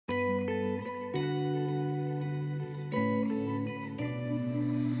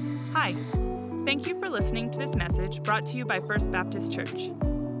Hi, thank you for listening to this message brought to you by First Baptist Church.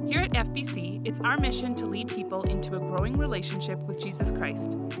 Here at FBC, it's our mission to lead people into a growing relationship with Jesus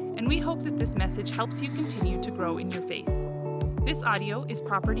Christ, and we hope that this message helps you continue to grow in your faith. This audio is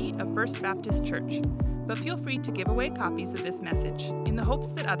property of First Baptist Church, but feel free to give away copies of this message in the hopes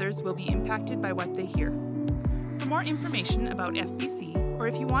that others will be impacted by what they hear. For more information about FBC, or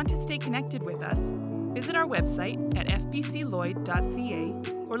if you want to stay connected with us, visit our website at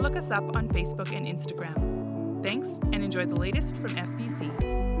fbcloyd.ca or look us up on Facebook and Instagram. Thanks, and enjoy the latest from FBC.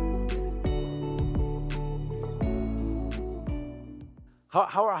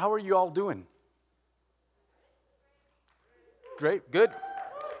 How are you all doing? Great, good.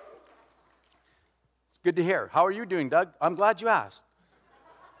 It's good to hear. How are you doing, Doug? I'm glad you asked.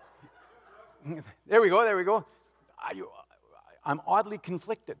 There we go. I'm oddly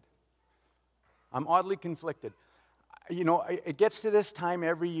conflicted. You know, it gets to this time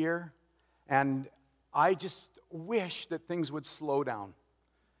every year, and I just wish that things would slow down.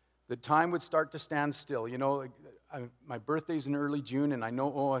 That time would start to stand still. You know, my birthday's in early June, and I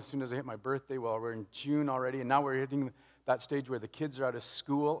know, as soon as I hit my birthday, well, we're in June already, and now we're hitting that stage where the kids are out of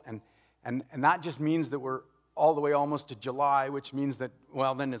school, and that just means that we're all the way almost to July, which means that,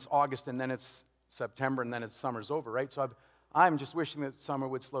 well, then it's August, and then it's September, and then it's summer's over, right? So I'm just wishing that summer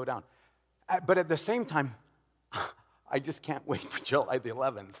would slow down. But at the same time, I just can't wait for July the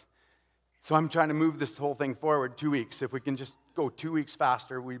 11th. So I'm trying to move this whole thing forward 2 weeks. If we can just go 2 weeks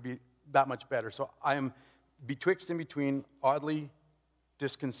faster, we'd be that much better. So I am betwixt and between, oddly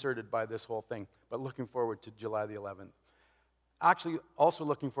disconcerted by this whole thing, but looking forward to July the 11th. Actually, also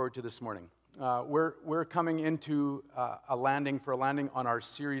looking forward to this morning. We're coming into a landing on our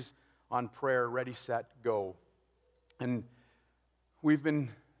series on prayer, Ready, Set, Go. And we've been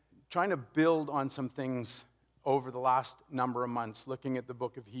trying to build on some things over the last number of months, looking at the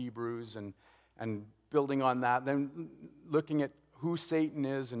book of Hebrews and building on that, then looking at who Satan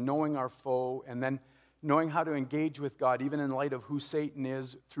is and knowing our foe, and then knowing how to engage with God, even in light of who Satan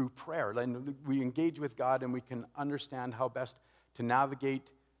is, through prayer. Then we engage with God and we can understand how best to navigate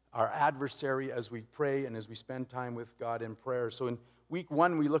our adversary as we pray and as we spend time with God in prayer. So in week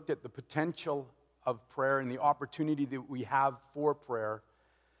 1, we looked at the potential of prayer and the opportunity that we have for prayer.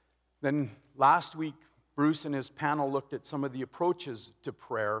 Then last week, Bruce and his panel looked at some of the approaches to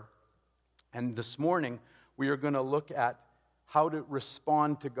prayer. And this morning, we are going to look at how to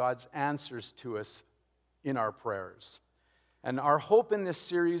respond to God's answers to us in our prayers. And our hope in this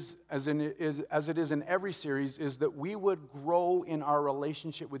series, as it is in every series, is that we would grow in our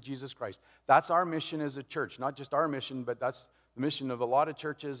relationship with Jesus Christ. That's our mission as a church. Not just our mission, but that's the mission of a lot of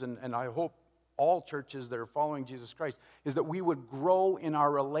churches, and I hope all churches that are following Jesus Christ, is that we would grow in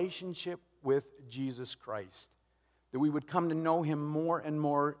our relationship with Jesus Christ, that we would come to know him more and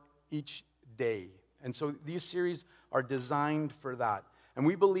more each day. And so these series are designed for that. And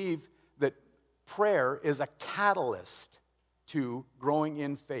we believe that prayer is a catalyst to growing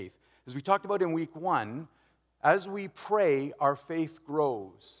in faith. As we talked about in week 1, as we pray, our faith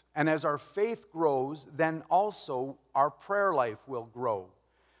grows. And as our faith grows, then also our prayer life will grow.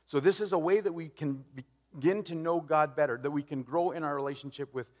 So this is a way that we can begin to know God better, that we can grow in our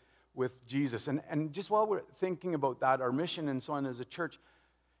relationship with Jesus. And just while we're thinking about that, our mission and so on as a church,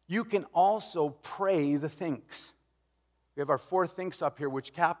 you can also pray the thinks. We have our 4 thinks up here,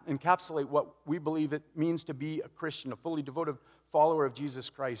 which encapsulate what we believe it means to be a Christian, a fully devoted follower of Jesus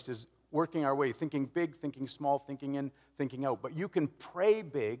Christ, is working our way, thinking big, thinking small, thinking in, thinking out. But you can pray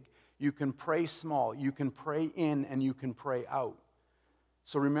big, you can pray small, you can pray in, and you can pray out.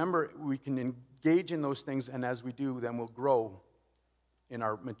 So remember, we can engage in those things, and as we do, then we'll grow in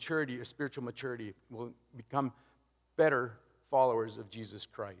our maturity, our spiritual maturity. We'll become better followers of Jesus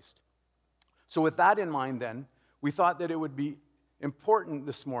Christ. So with that in mind, then, we thought that it would be important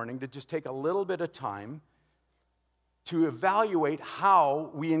this morning to just take a little bit of time to evaluate how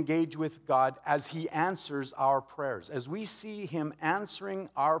we engage with God as he answers our prayers. As we see him answering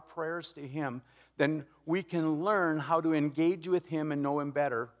our prayers to him, then we can learn how to engage with him and know him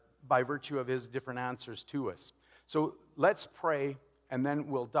better by virtue of his different answers to us. So let's pray, and then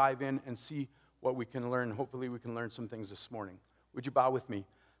we'll dive in and see what we can learn. Hopefully we can learn some things this morning. Would you bow with me?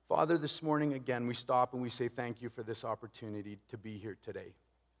 Father, this morning again we stop and we say thank you for this opportunity to be here today.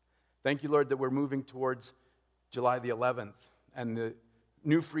 Thank you, Lord, that we're moving towards July the 11th and the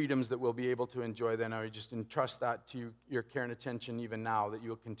new freedoms that we'll be able to enjoy then. I just entrust that to your care and attention even now, that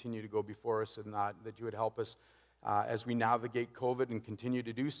you'll continue to go before us in that you would help us as we navigate COVID and continue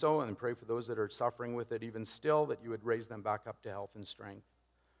to do so, and pray for those that are suffering with it even still, that you would raise them back up to health and strength.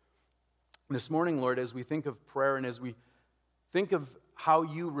 This morning, Lord, as we think of prayer and as we think of how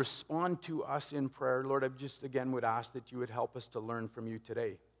you respond to us in prayer, Lord, I just again would ask that you would help us to learn from you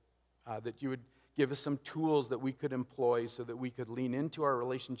today, that you would give us some tools that we could employ so that we could lean into our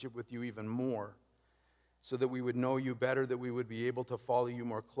relationship with you even more, so that we would know you better, that we would be able to follow you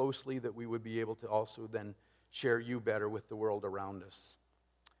more closely, that we would be able to also then share you better with the world around us.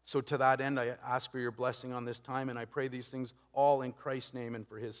 So to that end, I ask for your blessing on this time, and I pray these things all in Christ's name and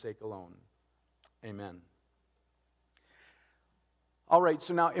for his sake alone. Amen. All right,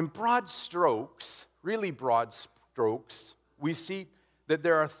 so now in broad strokes, really broad strokes, we see that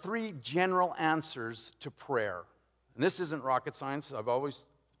there are three general answers to prayer. And this isn't rocket science. I've always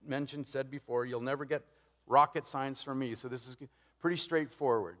said before, you'll never get rocket science from me, so this is pretty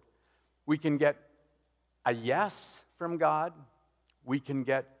straightforward. We can get a yes from God, we can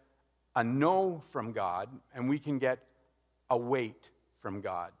get a no from God, and we can get a wait from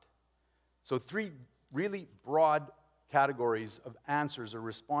God. So three really broad categories of answers or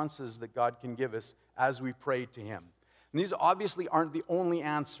responses that God can give us as we pray to him. And these obviously aren't the only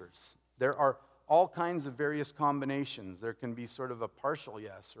answers. There are all kinds of various combinations. There can be sort of a partial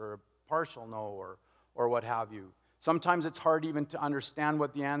yes or a partial no or what have you. Sometimes it's hard even to understand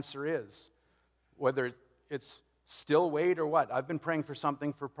what the answer is, whether it's still wait or what. I've been praying for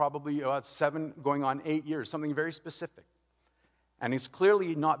something for probably 7 going on 8 years, something very specific. And it's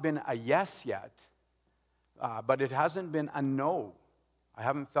clearly not been a yes yet, but it hasn't been a no. I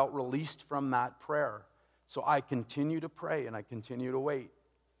haven't felt released from that prayer. So I continue to pray and I continue to wait.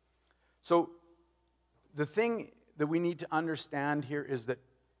 So the thing that we need to understand here is that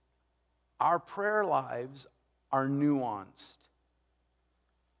our prayer lives are nuanced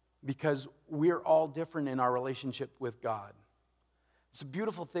because we're all different in our relationship with God. It's a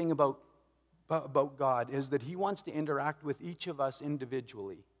beautiful thing about God is that he wants to interact with each of us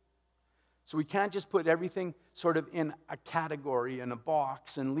individually. So we can't just put everything sort of in a category, in a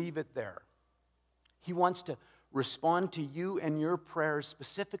box, and leave it there. He wants to respond to you and your prayers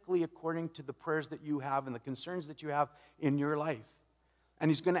specifically according to the prayers that you have and the concerns that you have in your life. And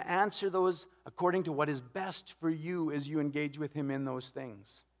he's going to answer those according to what is best for you as you engage with him in those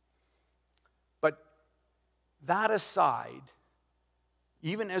things. But that aside,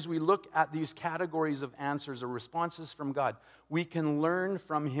 even as we look at these categories of answers or responses from God, we can learn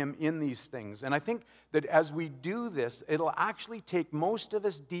from him in these things. And I think that as we do this, it'll actually take most of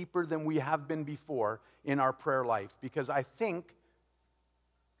us deeper than we have been before in our prayer life. Because I think,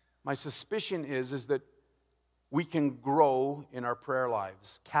 my suspicion is that we can grow in our prayer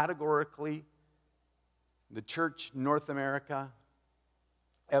lives. Categorically, the church, North America,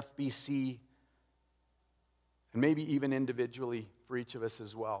 FBC, and maybe even individually for each of us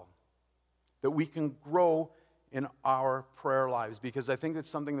as well. That we can grow in our prayer lives, because I think it's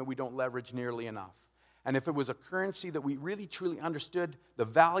something that we don't leverage nearly enough. And if it was a currency that we really truly understood the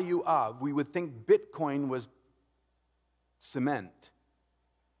value of, we would think Bitcoin was cement,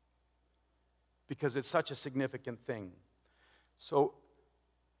 because it's such a significant thing. So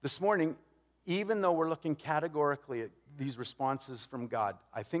this morning, even though we're looking categorically at these responses from God,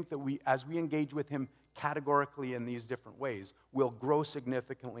 I think that as we engage with him categorically in these different ways, we'll grow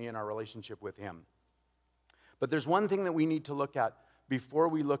significantly in our relationship with him. But there's one thing that we need to look at before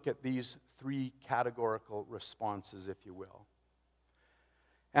we look at these three categorical responses, if you will.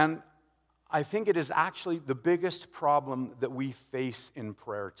 And I think it is actually the biggest problem that we face in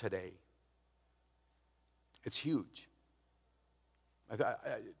prayer today. It's huge. I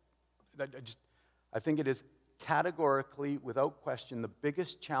think it is categorically, without question, the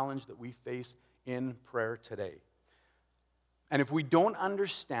biggest challenge that we face in prayer today. And if we don't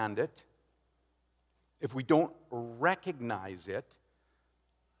understand it, if we don't recognize it,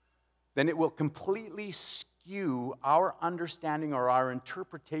 then it will completely skew our understanding or our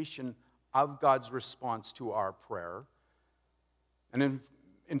interpretation of God's response to our prayer. And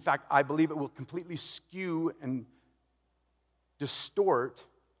in fact, I believe it will completely skew and distort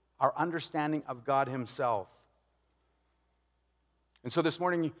our understanding of God himself. And so this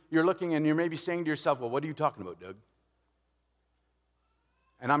morning, you're looking and you're maybe saying to yourself, well, what are you talking about, Doug?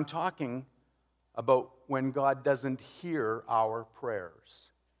 And I'm talking about when God doesn't hear our prayers.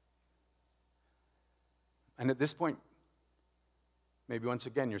 And at this point, maybe once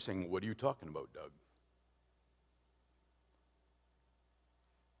again, you're saying, well, what are you talking about, Doug?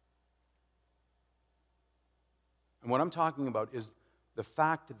 And what I'm talking about is the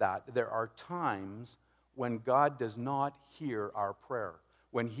fact that there are times when God does not hear our prayer,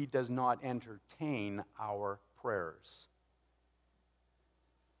 when he does not entertain our prayers.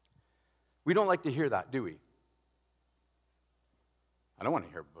 We don't like to hear that, do we? I don't want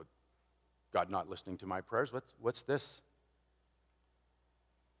to hear about God not listening to my prayers. What's this?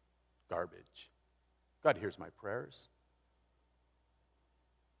 garbage. God hears my prayers.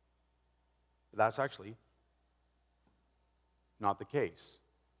 But that's actually not the case.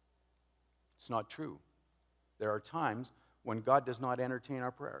 It's not true. There are times when God does not entertain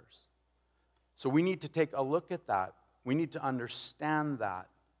our prayers. So we need to take a look at that. We need to understand that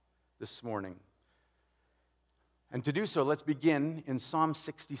this morning. And to do so, let's begin in Psalm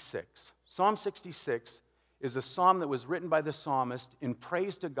 66. Psalm 66 is a psalm that was written by the psalmist in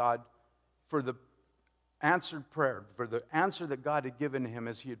praise to God for the answered prayer, for the answer that God had given him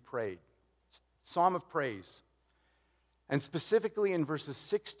as he had prayed. Psalm of praise. And specifically in verses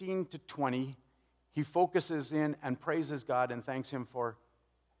 16 to 20, he focuses in and praises God and thanks him for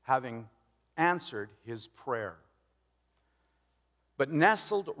having answered his prayer. But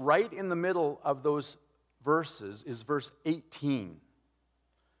nestled right in the middle of those verses is verse 18,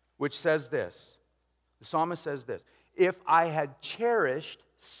 which says this. The psalmist says this: "If I had cherished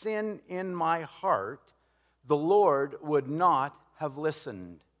sin in my heart, the Lord would not have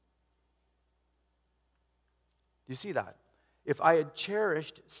listened." Do you see that? If I had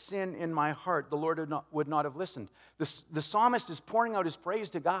cherished sin in my heart, the Lord would not have listened. The psalmist is pouring out his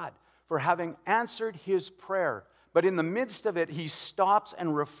praise to God for having answered his prayer. But in the midst of it, he stops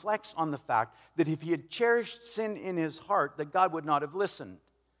and reflects on the fact that if he had cherished sin in his heart, that God would not have listened.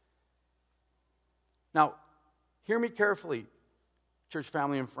 Now, hear me carefully, church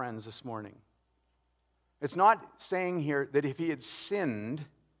family and friends, this morning. It's not saying here that if he had sinned,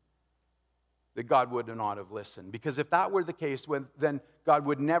 that God would not have listened. Because if that were the case, then God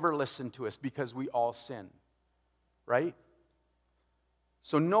would never listen to us because we all sin. Right?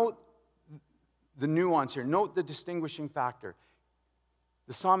 So note the nuance here. Note the distinguishing factor.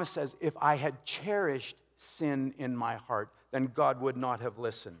 The psalmist says, if I had cherished sin in my heart, then God would not have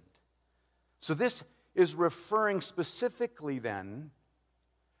listened. So this is referring specifically then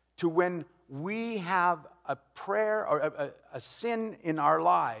to when we have a prayer or a sin in our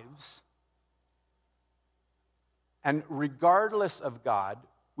lives, and regardless of God,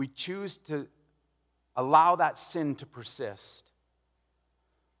 we choose to allow that sin to persist.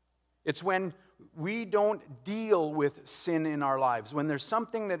 It's when we don't deal with sin in our lives, when there's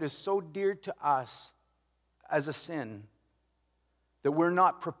something that is so dear to us as a sin that we're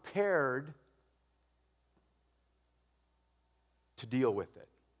not prepared to deal with it.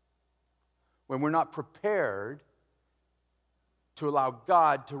 When we're not prepared to allow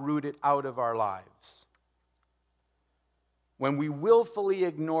God to root it out of our lives. When we willfully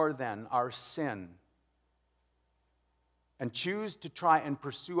ignore then our sin and choose to try and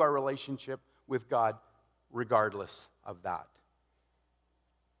pursue our relationship with God regardless of that.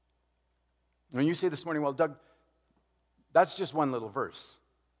 When you say this morning, well, Doug, that's just one little verse.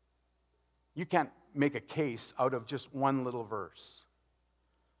 You can't make a case out of just one little verse.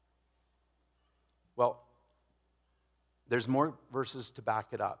 Well, there's more verses to back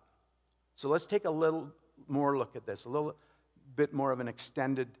it up. So let's take a little more look at this, a little bit more of an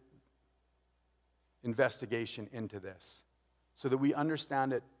extended investigation into this so that we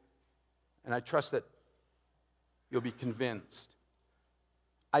understand it, and I trust that you'll be convinced.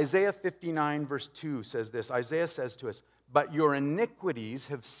 Isaiah 59 verse 2 says this. Isaiah says to us, "But your iniquities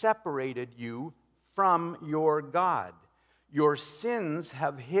have separated you from your God. Your sins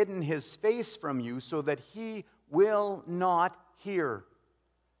have hidden his face from you so that he will not hear."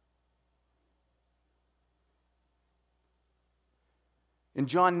 In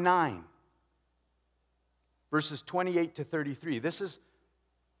John 9, verses 28 to 33, this is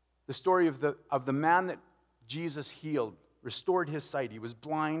the story of the man that Jesus healed, restored his sight. He was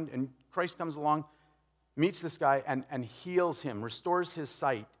blind, and Christ comes along, meets this guy, and heals him, restores his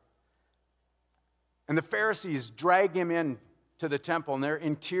sight. And the Pharisees drag him in to the temple, and they're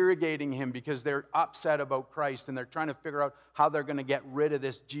interrogating him because they're upset about Christ, and they're trying to figure out how they're going to get rid of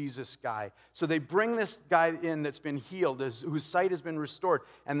this Jesus guy. So they bring this guy in that's been healed, whose sight has been restored,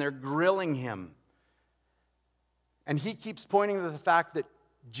 and they're grilling him. And he keeps pointing to the fact that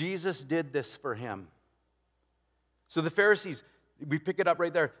Jesus did this for him. So the Pharisees, we pick it up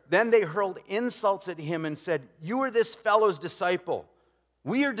right there. Then they hurled insults at him and said, "You are this fellow's disciple.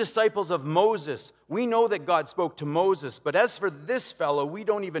 We are disciples of Moses. We know that God spoke to Moses, but as for this fellow, we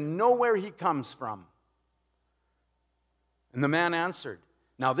don't even know where he comes from." And the man answered,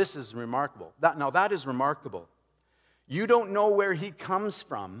 now this is remarkable. That is remarkable. "You don't know where he comes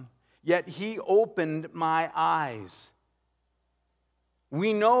from, yet he opened my eyes.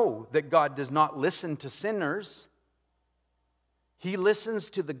 We know that God does not listen to sinners. He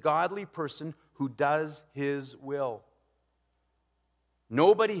listens to the godly person who does his will.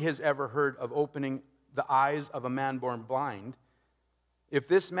 Nobody has ever heard of opening the eyes of a man born blind. If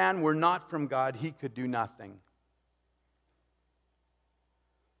this man were not from God, he could do nothing.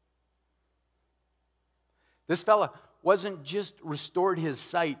 This fella wasn't just restored his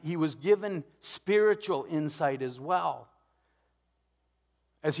sight, he was given spiritual insight as well.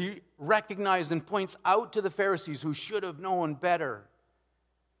 As he recognized and points out to the Pharisees who should have known better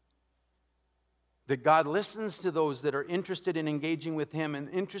that God listens to those that are interested in engaging with him and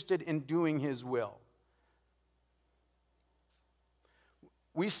interested in doing his will.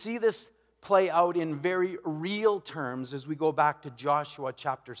 We see this play out in very real terms as we go back to Joshua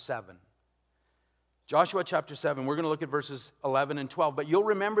chapter 7. Joshua chapter 7, we're going to look at verses 11 and 12, but you'll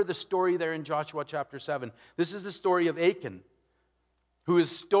remember the story there in Joshua chapter 7. This is the story of Achan, who has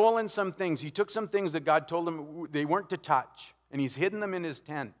stolen some things. He took some things that God told him they weren't to touch, and he's hidden them in his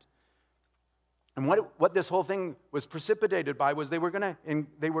tent. And what this whole thing was precipitated by was they were going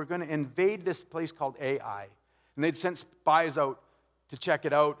to invade this place called Ai. And they'd sent spies out to check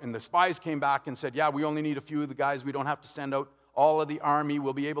it out, and the spies came back and said, yeah, we only need a few of the guys. We don't have to send out all of the army.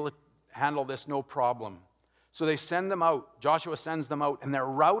 We'll be able to handle this, no problem. So they send them out. Joshua sends them out, and they're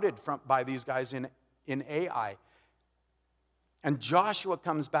routed by these guys in Ai. And Joshua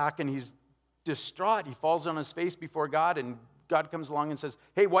comes back, and he's distraught. He falls on his face before God, and God comes along and says,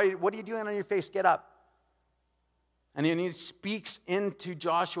 hey, what are you doing on your face? Get up. And then he speaks into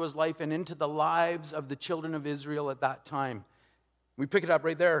Joshua's life and into the lives of the children of Israel at that time. We pick it up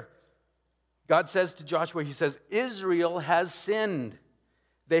right there. God says to Joshua, he says, Israel has sinned.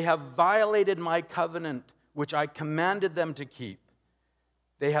 They have violated my covenant, which I commanded them to keep.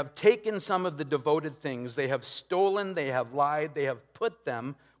 They have taken some of the devoted things. They have stolen, they have lied, they have put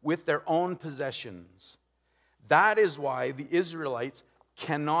them with their own possessions. That is why the Israelites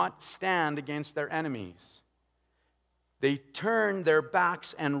cannot stand against their enemies. They turn their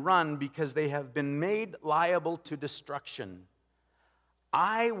backs and run because they have been made liable to destruction.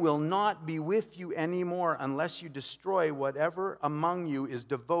 I will not be with you anymore unless you destroy whatever among you is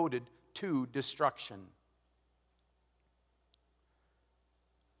devoted to destruction.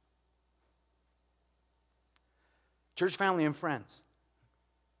 Church family and friends,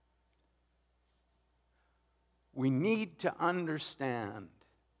 we need to understand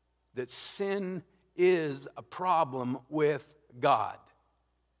that sin is a problem with God.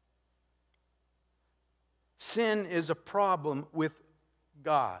 Sin is a problem with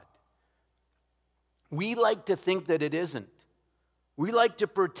God. We like to think that it isn't. We like to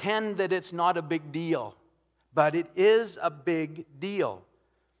pretend that it's not a big deal, but it is a big deal.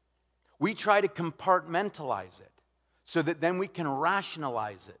 We try to compartmentalize it so that then we can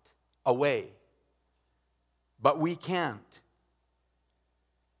rationalize it away. But we can't.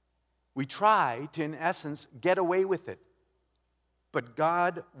 We try to, in essence, get away with it. But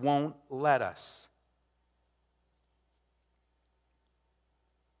God won't let us.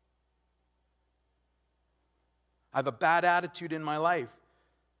 I have a bad attitude in my life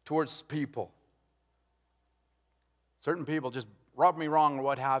towards people. Certain people just rub me wrong or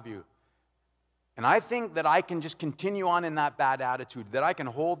what have you. And I think that I can just continue on in that bad attitude, that I can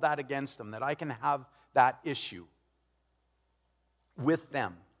hold that against them, that I can have that issue with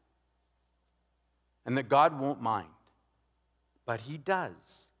them. And that God won't mind. But He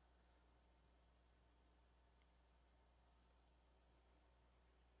does.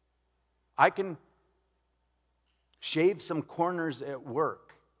 I can shave some corners at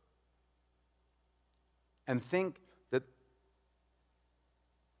work and think that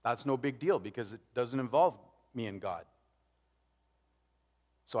that's no big deal because it doesn't involve me and God.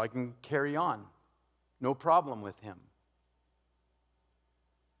 So I can carry on. No problem with Him.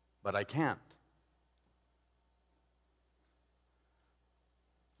 But I can't.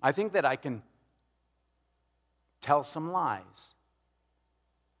 I think that I can tell some lies.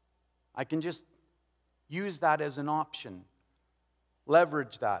 I can just use that as an option.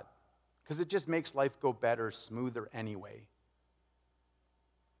 Leverage that. Because it just makes life go better, smoother anyway.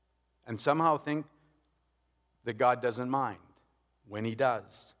 And somehow think that God doesn't mind when He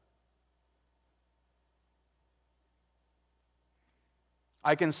does.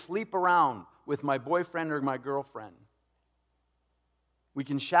 I can sleep around with my boyfriend or my girlfriend. We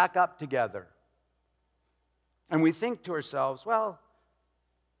can shack up together. And we think to ourselves, well,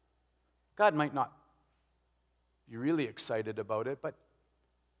 God might not be really excited about it, but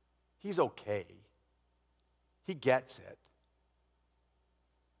He's okay. He gets it.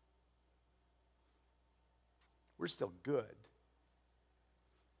 We're still good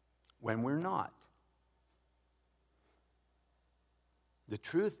when we're not. The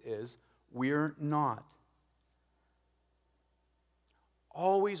truth is, we're not.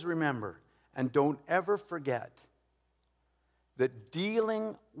 Always remember, and don't ever forget, that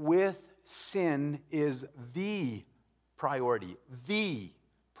dealing with sin is the priority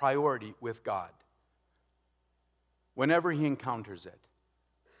with God whenever he encounters it.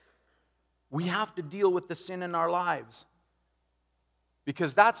 We have to deal with the sin in our lives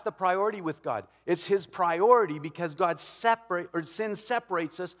because that's the priority with God. It's his priority because sin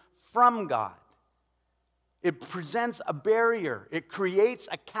separates us from God. It presents a barrier. It creates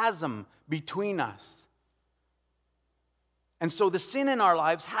a chasm between us. And so the sin in our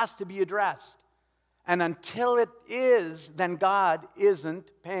lives has to be addressed. And until it is, then God isn't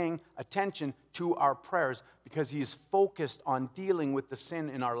paying attention to our prayers because he is focused on dealing with the sin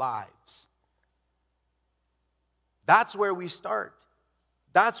in our lives. That's where we start.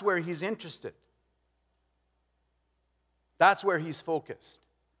 That's where he's interested. That's where he's focused.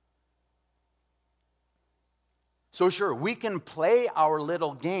 So sure, we can play our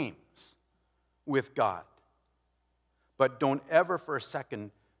little games with God, but don't ever for a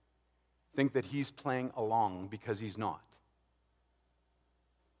second think that he's playing along, because he's not.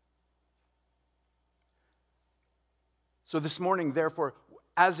 So this morning, therefore,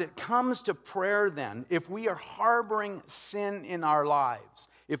 as it comes to prayer then, if we are harboring sin in our lives,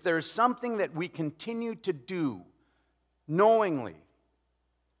 if there is something that we continue to do knowingly,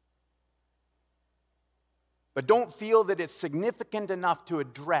 but don't feel that it's significant enough to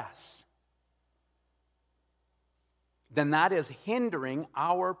address, then that is hindering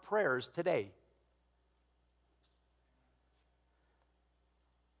our prayers today.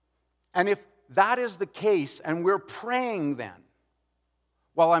 And if that is the case, and we're praying then,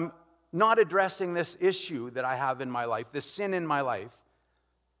 while I'm not addressing this issue that I have in my life, this sin in my life,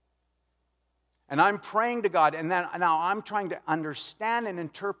 and I'm praying to God, and then now I'm trying to understand and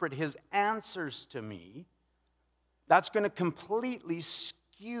interpret his answers to me, that's going to completely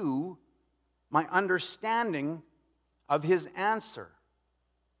skew my understanding of his answer.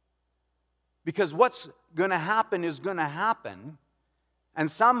 Because what's going to happen is going to happen, and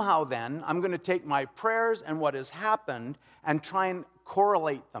somehow then I'm going to take my prayers and what has happened and try and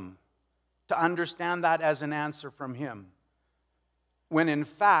correlate them to understand that as an answer from him. When in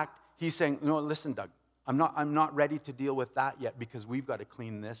fact, he's saying, no, listen, Doug, I'm not ready to deal with that yet because we've got to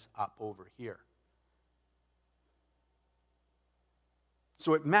clean this up over here.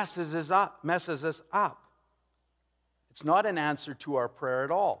 So it messes us up. It's not an answer to our prayer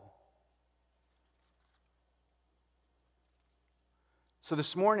at all. So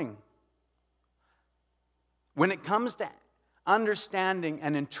this morning, when it comes to understanding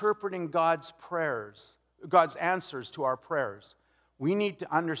and interpreting God's prayers, God's answers to our prayers, we need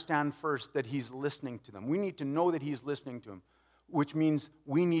to understand first that he's listening to them. We need to know that he's listening to them, which means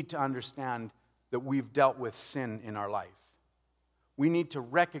we need to understand that we've dealt with sin in our life. We need to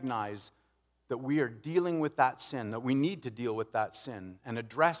recognize that we are dealing with that sin, that we need to deal with that sin and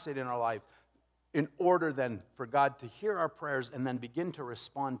address it in our life in order then for God to hear our prayers and then begin to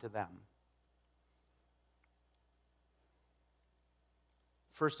respond to them.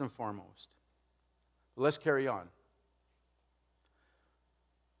 First and foremost. Let's carry on.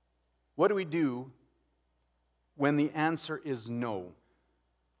 What do we do when the answer is no?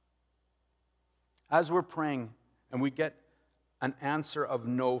 As we're praying and we get an answer of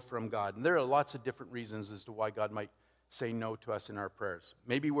no from God, and there are lots of different reasons as to why God might say no to us in our prayers.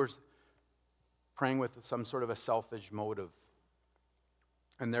 Maybe we're praying with some sort of a selfish motive,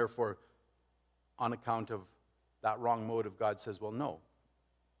 and therefore, on account of that wrong motive, God says, well, no,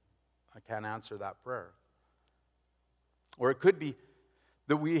 I can't answer that prayer. Or it could be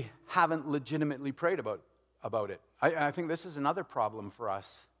that we haven't legitimately prayed about it. I think this is another problem for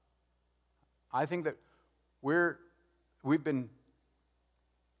us. I think that we've been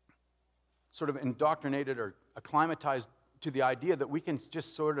sort of indoctrinated or acclimatized to the idea that we can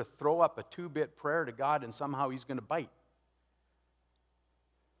just sort of throw up a two-bit prayer to God and somehow he's going to bite.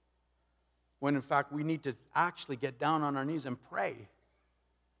 When in fact we need to actually get down on our knees and pray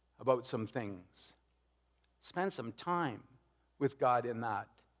about some things. Spend some time with God in that.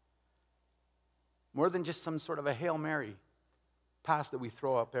 More than just some sort of a Hail Mary pass that we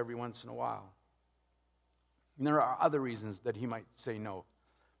throw up every once in a while. And there are other reasons that he might say no.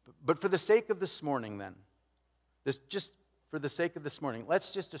 But for the sake of this morning then, for the sake of this morning,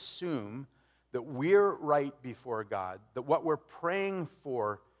 let's just assume that we're right before God, that what we're praying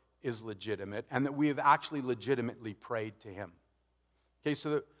for is legitimate, and that we have actually legitimately prayed to him. Okay,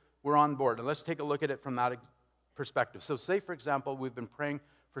 so that we're on board. And let's take a look at it from that perspective. So say, for example, we've been praying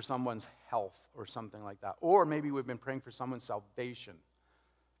for someone's health or something like that. Or maybe we've been praying for someone's salvation.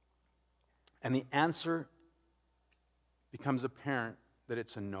 And the answer becomes apparent that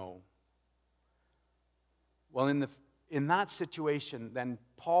it's a no. Well, in that situation, then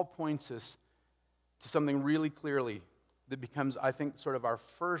Paul points us to something really clearly that becomes, I think, sort of our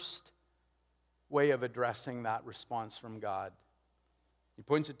first way of addressing that response from God. He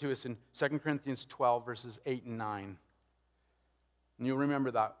points it to us in 2 Corinthians 12, verses 8 and 9. And you'll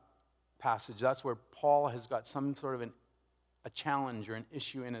remember that passage. That's where Paul has got some sort of a challenge or an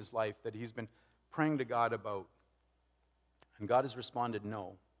issue in his life that he's been praying to God about. And God has responded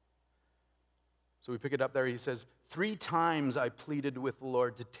no. So we pick it up there. He says, 3 times I pleaded with the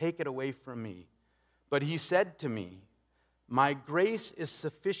Lord to take it away from me. But he said to me, my grace is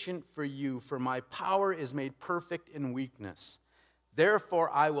sufficient for you, for my power is made perfect in weakness. Therefore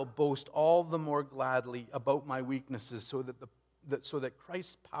I will boast all the more gladly about my weaknesses, so that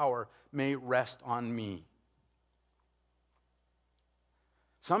Christ's power may rest on me.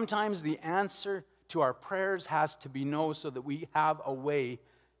 Sometimes the answer to our prayers has to be no, so that we have a way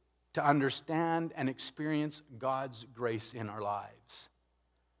to understand and experience God's grace in our lives.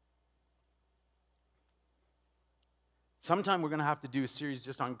 Sometime we're going to have to do a series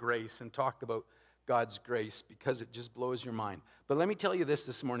just on grace and talk about God's grace, because it just blows your mind. But let me tell you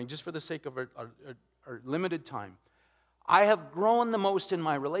this morning, just for the sake of our limited time. I have grown the most in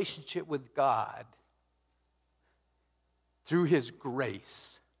my relationship with God through His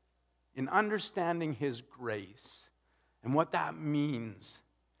grace, in understanding His grace and what that means.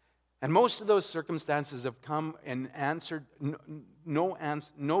 And most of those circumstances have come and answered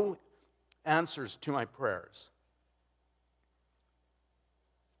no answers to my prayers.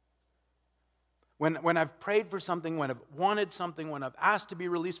 When I've prayed for something, when I've wanted something, when I've asked to be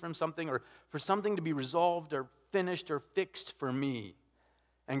released from something, or for something to be resolved or finished or fixed for me,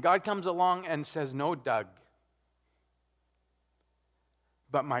 and God comes along and says, no, Doug,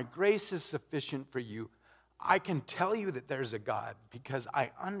 but my grace is sufficient for you. I can tell you that there's a God because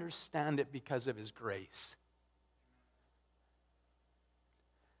I understand it because of His grace.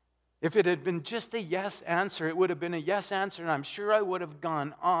 If it had been just a yes answer, it would have been a yes answer, and I'm sure I would have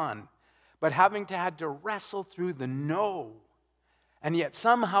gone on. But having had to wrestle through the no, and yet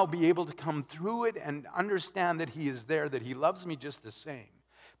somehow be able to come through it and understand that He is there, that He loves me just the same,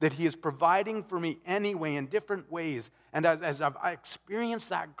 that He is providing for me anyway in different ways. And as I've experienced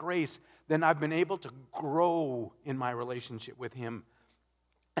that grace, then I've been able to grow in my relationship with Him.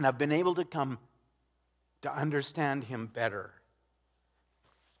 And I've been able to come to understand Him better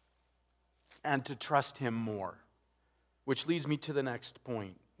and to trust Him more. Which leads me to the next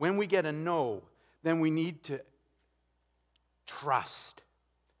point. When we get a no, then we need to trust.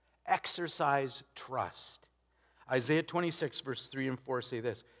 Exercise trust. Isaiah 26, verse 3 and 4 say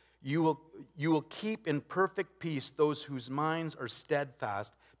this: You will keep in perfect peace those whose minds are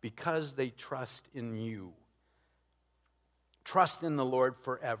steadfast, because they trust in you. Trust in the Lord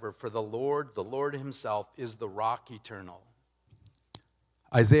forever, for the Lord Himself, is the rock eternal.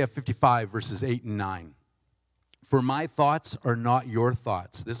 Isaiah 55, verses 8 and 9. For my thoughts are not your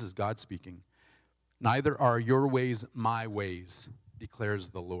thoughts. This is God speaking. Neither are your ways my ways, declares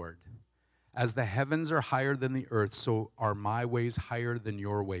the Lord. As the heavens are higher than the earth, so are my ways higher than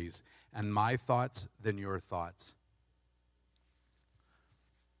your ways, and my thoughts than your thoughts.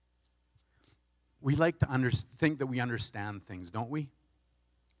 We like to think that we understand things, don't we?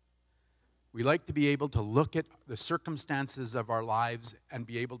 We like to be able to look at the circumstances of our lives and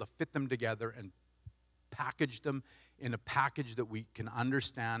be able to fit them together and package them in a package that we can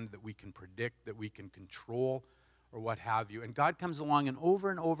understand, that we can predict, that we can control, or what have you. And God comes along, and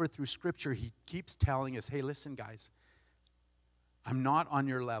over through Scripture, He keeps telling us, hey, listen, guys, I'm not on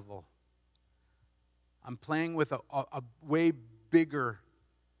your level. I'm playing with a way bigger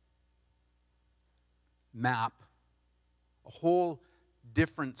map, a whole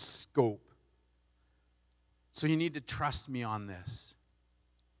different scope. So you need to trust me on this.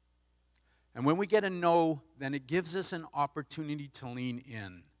 And when we get a no, then it gives us an opportunity to lean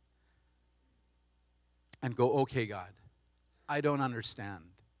in and go, okay, God, I don't understand.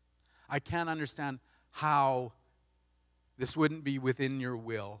 I can't understand how this wouldn't be within your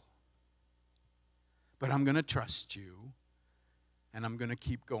will. But I'm going to trust you, and I'm going to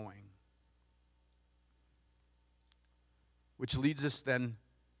keep going. Which leads us then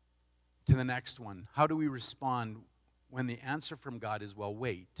to the next one. How do we respond when the answer from God is, well,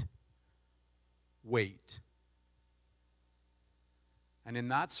 wait? Wait. And in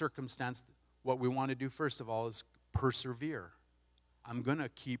that circumstance, what we want to do first of all is persevere. I'm going to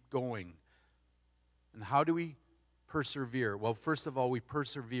keep going. And how do we persevere? Well, first of all, we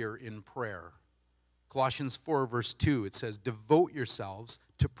persevere in prayer. Colossians 4, verse 2, it says, devote yourselves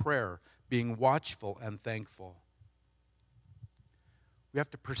to prayer, being watchful and thankful. We have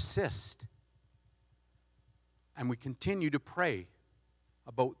to persist And we continue to pray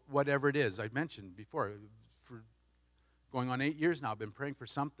about whatever it is. I mentioned before, for going on 8 years now, I've been praying for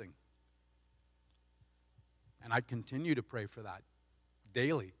something. And I continue to pray for that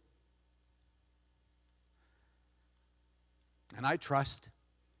daily. And I trust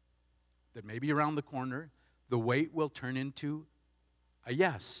that maybe around the corner, the wait will turn into a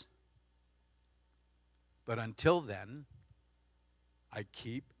yes. But until then, I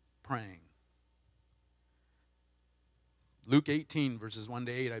keep praying. Luke 18, verses 1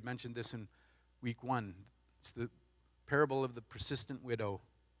 to 8, I mentioned this in week 1. It's the parable of the persistent widow.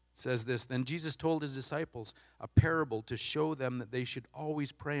 It says this, "Then Jesus told his disciples a parable to show them that they should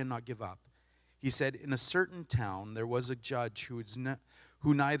always pray and not give up. He said, in a certain town there was a judge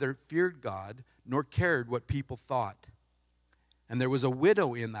who neither feared God nor cared what people thought. And there was a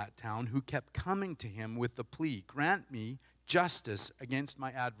widow in that town who kept coming to him with the plea, 'Grant me justice against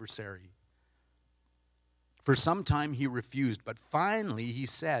my adversary.' For some time he refused, but finally he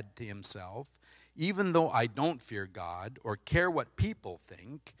said to himself, 'Even though I don't fear God or care what people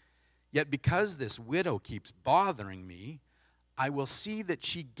think, yet because this widow keeps bothering me, I will see that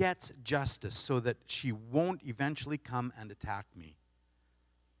she gets justice so that she won't eventually come and attack me.'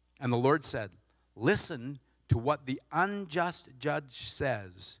 And the Lord said, 'Listen to what the unjust judge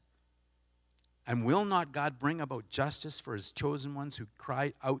says. And will not God bring about justice for his chosen ones who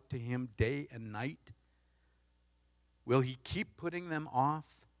cry out to him day and night? Will he keep putting them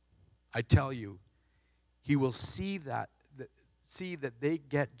off? I tell you, he will see that they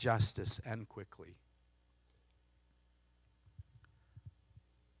get justice, and quickly.'"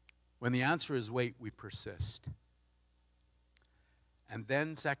 When the answer is wait, we persist. And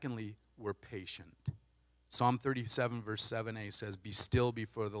then secondly, we're patient. Psalm 37 verse 7a says, "Be still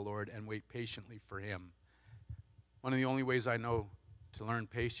before the Lord and wait patiently for him." One of the only ways I know to learn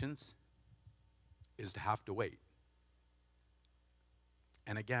patience is to have to wait.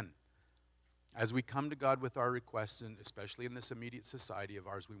 And again, as we come to God with our requests, and especially in this immediate society of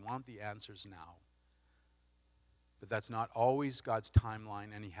ours, we want the answers now. But that's not always God's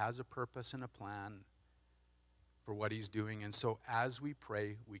timeline, and he has a purpose and a plan for what he's doing. And so as we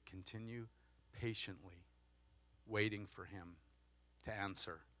pray, we continue patiently waiting for him to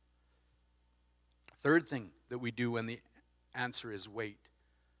answer. Third thing that we do when the answer is wait,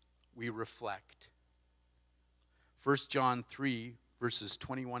 we reflect. 1 John 3, verses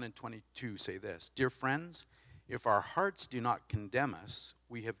 21 and 22 say this, "Dear friends, if our hearts do not condemn us,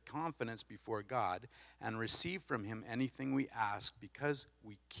 we have confidence before God and receive from him anything we ask because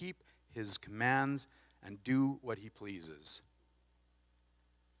we keep his commands and do what he pleases."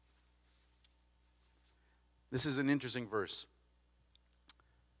 This is an interesting verse.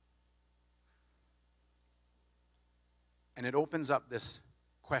 And it opens up this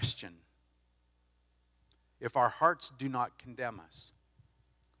question. If our hearts do not condemn us,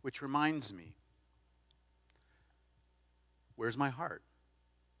 which reminds me, where's my heart?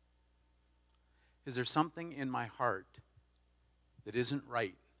 Is there something in my heart that isn't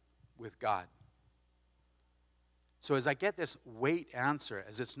right with God? So as I get this wait answer,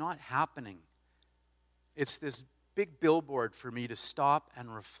 as it's not happening, it's this big billboard for me to stop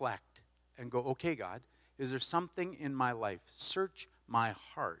and reflect and go, okay, God, is there something in my life? Search my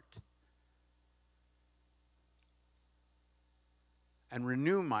heart. And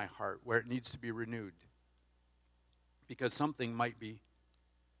renew my heart where it needs to be renewed. Because something might be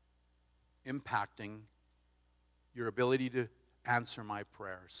impacting your ability to answer my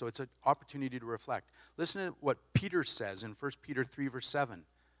prayer. So it's an opportunity to reflect. Listen to what Peter says in 1 Peter 3, verse 7.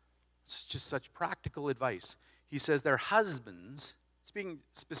 It's just such practical advice. He says, "Their husbands," speaking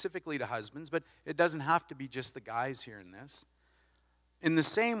specifically to husbands, but it doesn't have to be just the guys here in this. "In the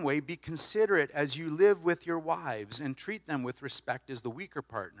same way, be considerate as you live with your wives and treat them with respect as the weaker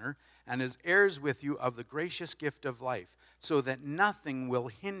partner and as heirs with you of the gracious gift of life, so that nothing will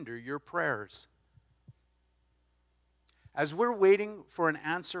hinder your prayers." As we're waiting for an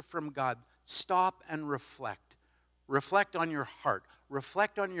answer from God, stop and reflect. Reflect on your heart.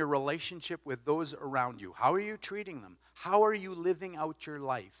 Reflect on your relationship with those around you. How are you treating them? How are you living out your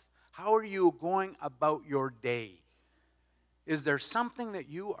life? How are you going about your day? Is there something that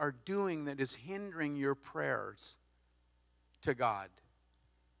you are doing that is hindering your prayers to God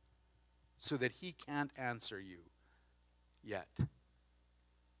so that he can't answer you yet?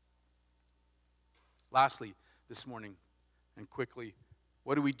 Lastly, this morning, and quickly,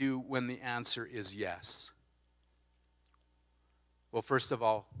 what do we do when the answer is yes? Well, first of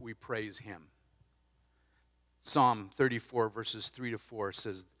all, we praise him. Psalm 34, verses 3 to 4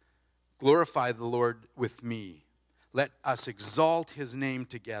 says, "Glorify the Lord with me. Let us exalt his name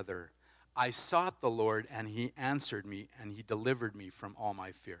together. I sought the Lord, and he answered me, and he delivered me from all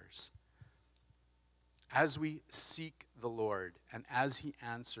my fears. As we seek the Lord, and as he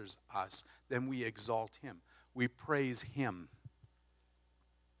answers us, then we exalt him. We praise him.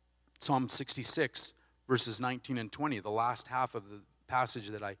 Psalm 66, verses 19 and 20, the last half of the passage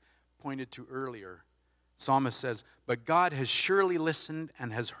that I pointed to earlier. Psalmist says, "But God has surely listened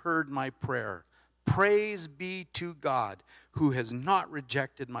and has heard my prayer. Praise be to God, who has not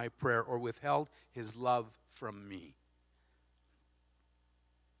rejected my prayer or withheld his love from me."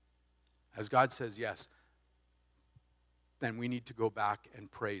 As God says yes, then we need to go back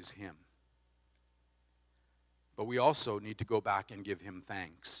and praise him. But we also need to go back and give him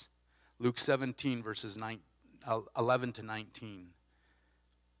thanks. Luke 17, verses 11 to 19.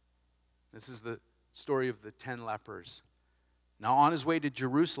 This is the story of the 10 lepers. Now on his way to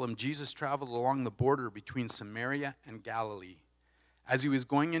Jerusalem, Jesus traveled along the border between Samaria and Galilee. As he was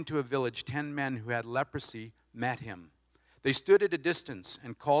going into a village, 10 men who had leprosy met him. They stood at a distance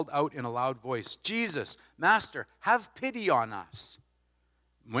and called out in a loud voice, "Jesus, Master, have pity on us."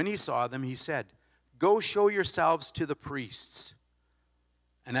 When he saw them, he said, "Go show yourselves to the priests."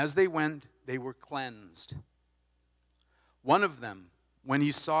 And as they went, they were cleansed. One of them, when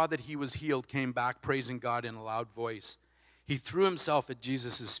he saw that he was healed, came back praising God in a loud voice. He threw himself at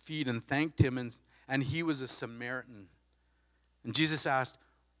Jesus' feet and thanked him, and he was a Samaritan. And Jesus asked,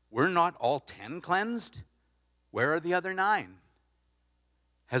 "Were not all 10 cleansed? Where are the other 9?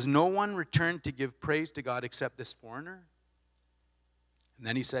 Has no one returned to give praise to God except this foreigner?" And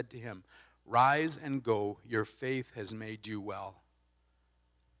then he said to him, "Rise and go, your faith has made you well."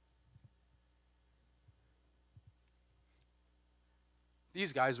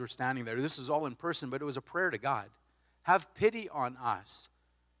 These guys were standing there. This was all in person, but it was a prayer to God. "Have pity on us,"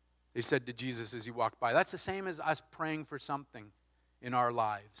 they said to Jesus as he walked by. That's the same as us praying for something in our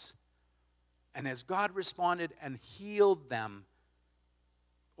lives. And as God responded and healed them,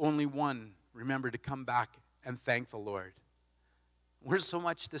 only one remembered to come back and thank the Lord. We're so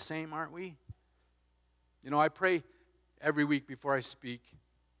much the same, aren't we? You know, I pray every week before I speak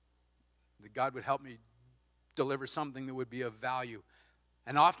that God would help me deliver something that would be of value.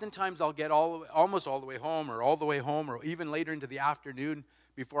 And oftentimes I'll get almost all the way home, or even later into the afternoon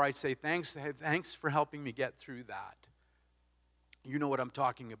before I say, thanks for helping me get through that. You know what I'm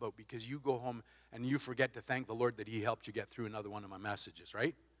talking about, because you go home and you forget to thank the Lord that he helped you get through another one of my messages,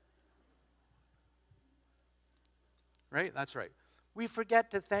 right? Right? That's right. We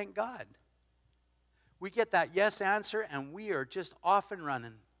forget to thank God. We get that yes answer and we are just off and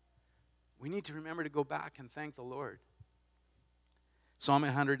running. We need to remember to go back and thank the Lord. Psalm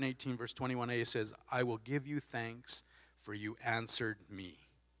 118, verse 21a says, "I will give you thanks, for you answered me."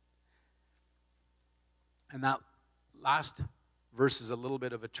 And that last verse is a little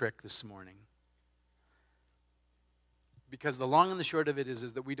bit of a trick this morning. Because the long and the short of it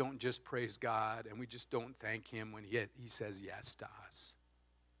is that we don't just praise God and we just don't thank him when he says yes to us.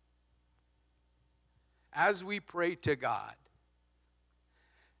 As we pray to God,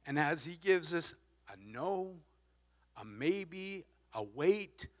 and as he gives us a no, a maybe, a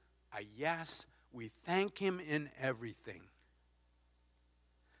wait, a yes, we thank him in everything.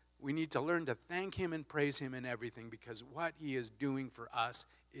 We need to learn to thank him and praise him in everything, because what he is doing for us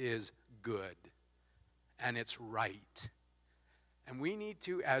is good and it's right. And we need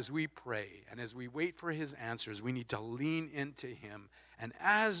to, as we pray and as we wait for his answers, we need to lean into him. And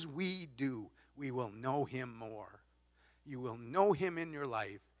as we do, we will know him more. You will know him in your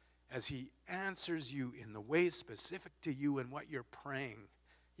life as he answers you in the way specific to you and what you're praying.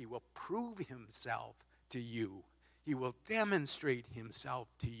 He will prove himself to you. He will demonstrate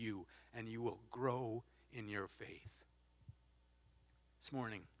himself to you, and you will grow in your faith. This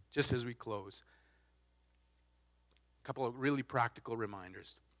morning, just as we close, a couple of really practical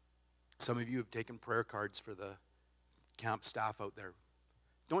reminders. Some of you have taken prayer cards for the camp staff out there.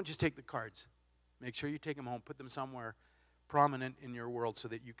 Don't just take the cards. Make sure you take them home. Put them somewhere prominent in your world so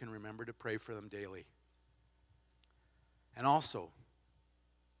that you can remember to pray for them daily. And also,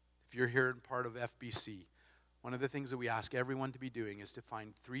 if you're here and part of FBC, one of the things that we ask everyone to be doing is to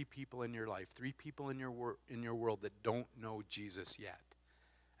find 3 people in your life, 3 people in your world that don't know Jesus yet,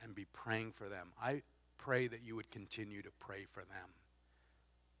 and be praying for them. I pray that you would continue to pray for them.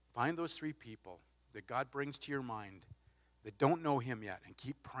 Find those 3 people that God brings to your mind that don't know him yet, and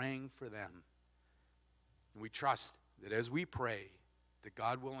keep praying for them. And we trust that as we pray, that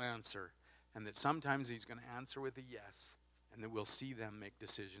God will answer, and that sometimes he's going to answer with a yes, and that we'll see them make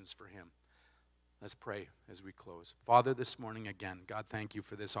decisions for him. Let's pray as we close. Father, this morning again, God, thank you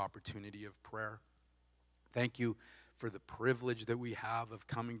for this opportunity of prayer. Thank you for the privilege that we have of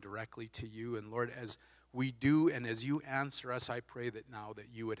coming directly to you. And Lord, as we do and as you answer us, I pray that now that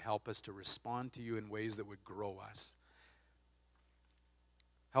you would help us to respond to you in ways that would grow us.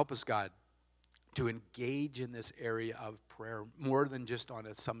 Help us, God, to engage in this area of prayer more than just on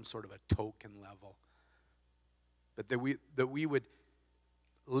some sort of a token level. But that we would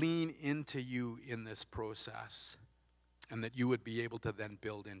lean into you in this process, and that you would be able to then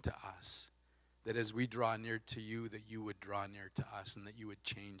build into us. That as we draw near to you, that you would draw near to us, and that you would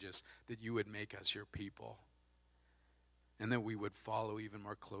change us, that you would make us your people. And that we would follow even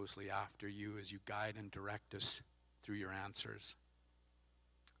more closely after you as you guide and direct us through your answers.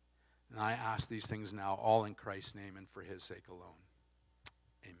 And I ask these things now, all in Christ's name and for his sake alone.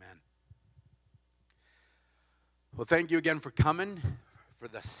 Amen. Well, thank you again for coming. For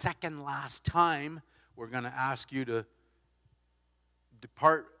the second last time, we're going to ask you to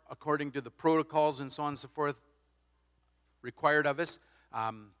depart according to the protocols and so on and so forth required of us.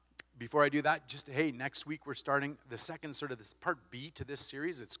 Before I do that, next week we're starting the second sort of this part B to this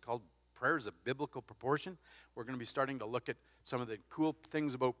series. It's called Prayers of Biblical Proportion. We're going to be starting to look at some of the cool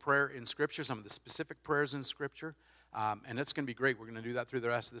things about prayer in Scripture, some of the specific prayers in Scripture. And it's going to be great. We're going to do that through the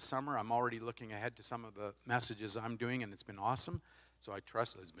rest of the summer. I'm already looking ahead to some of the messages I'm doing, and it's been awesome. So I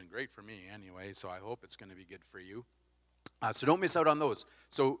trust it's been great for me anyway, so I hope it's going to be good for you. So don't miss out on those.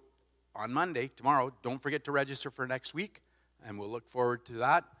 So on Monday, tomorrow, don't forget to register for next week, and we'll look forward to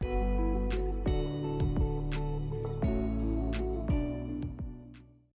that.